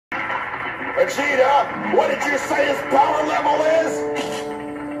Vegeta, what did you say his power level is?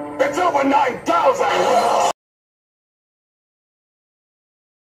 It's over 9,000!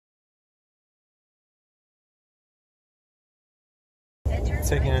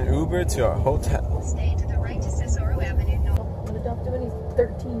 Taking an Uber to our hotel. Stay to the right to Cicero Avenue. Don't do any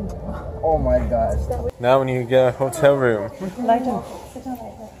 13. Oh my gosh. Now we need to get a hotel room. Lie down. Sit down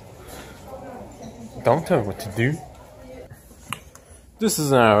right there. Don't tell me what to do. This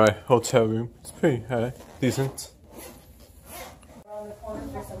is an alright hotel room. It's pretty decent.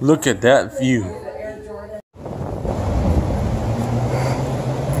 Look at that view.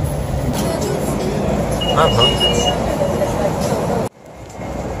 I'm hungry.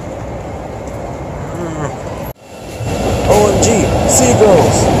 OMG,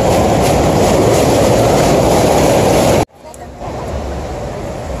 seagulls.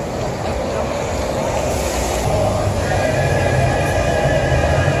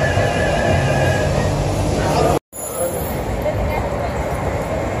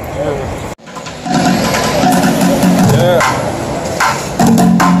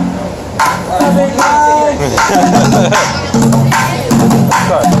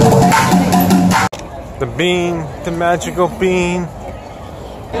 The bean, the magical bean.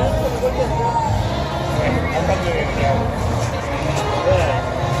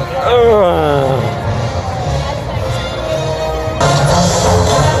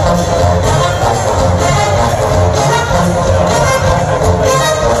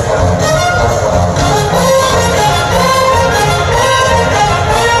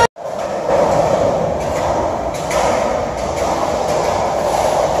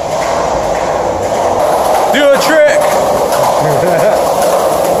 Do a trick!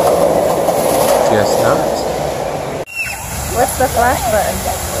 Guess not. What's the flash button?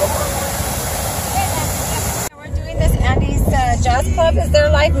 We're doing this Andy's Jazz Club. Is there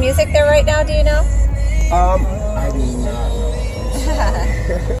live music there right now? Do you know? I do not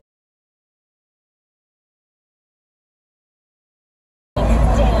know.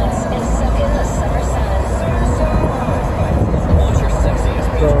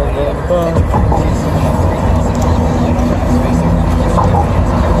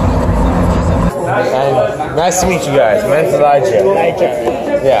 Nice to meet you guys. My name's Elijah.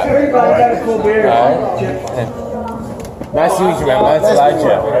 Yeah. Alright. Nice to meet you, man. My name's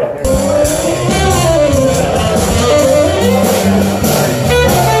Elijah.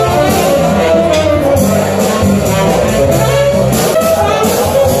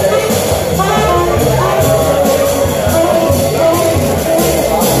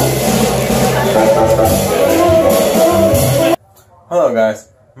 Hello guys,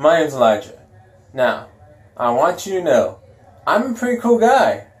 my name's Elijah. Now, I want you to know, I'm a pretty cool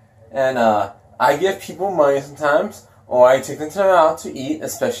guy, and I give people money sometimes, or I take them out to eat,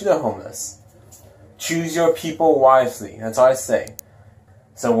 especially the homeless. Choose your people wisely, that's all I say.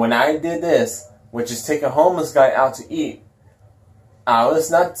 So when I did this, which is take a homeless guy out to eat, I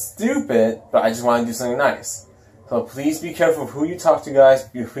was not stupid, but I just want to do something nice. So please be careful of who you talk to, guys.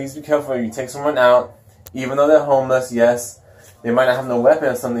 Please be careful if you take someone out, even though they're homeless. Yes, they might not have no weapon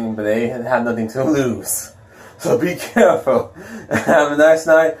or something, but they have nothing to lose. So be careful. Have a nice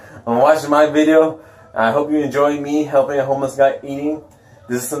night. I'm watching my video. I hope you enjoy me helping a homeless guy eating.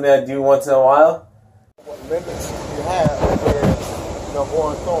 This is something I do once in a while. What limits you have is,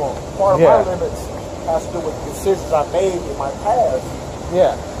 going through them. Part of my limits has to do with decisions I made in my past.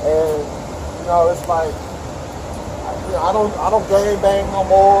 Yeah. And, it's like, I don't gang bang no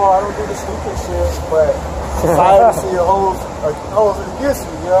more. I don't do the stupid shit, but society see holds it against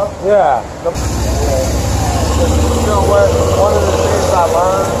me, Yeah. You know what? One of the things I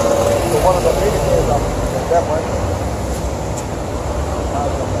learned, one of the many things I learned,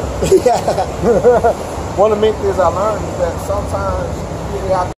 one of the many things I learned is that sometimes you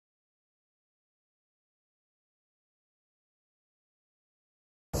really have to.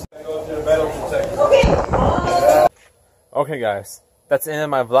 Okay guys, that's the end of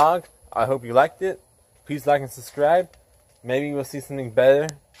my vlog. I hope you liked it. Please like and subscribe. Maybe we'll see something better,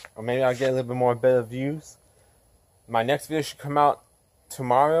 or maybe I'll get a little bit more better views. My next video should come out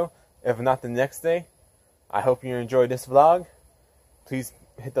tomorrow, if not the next day. I hope you enjoyed this vlog. Please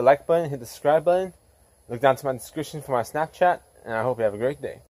hit the like button, hit the subscribe button. Look down to my description for my Snapchat, and I hope you have a great day.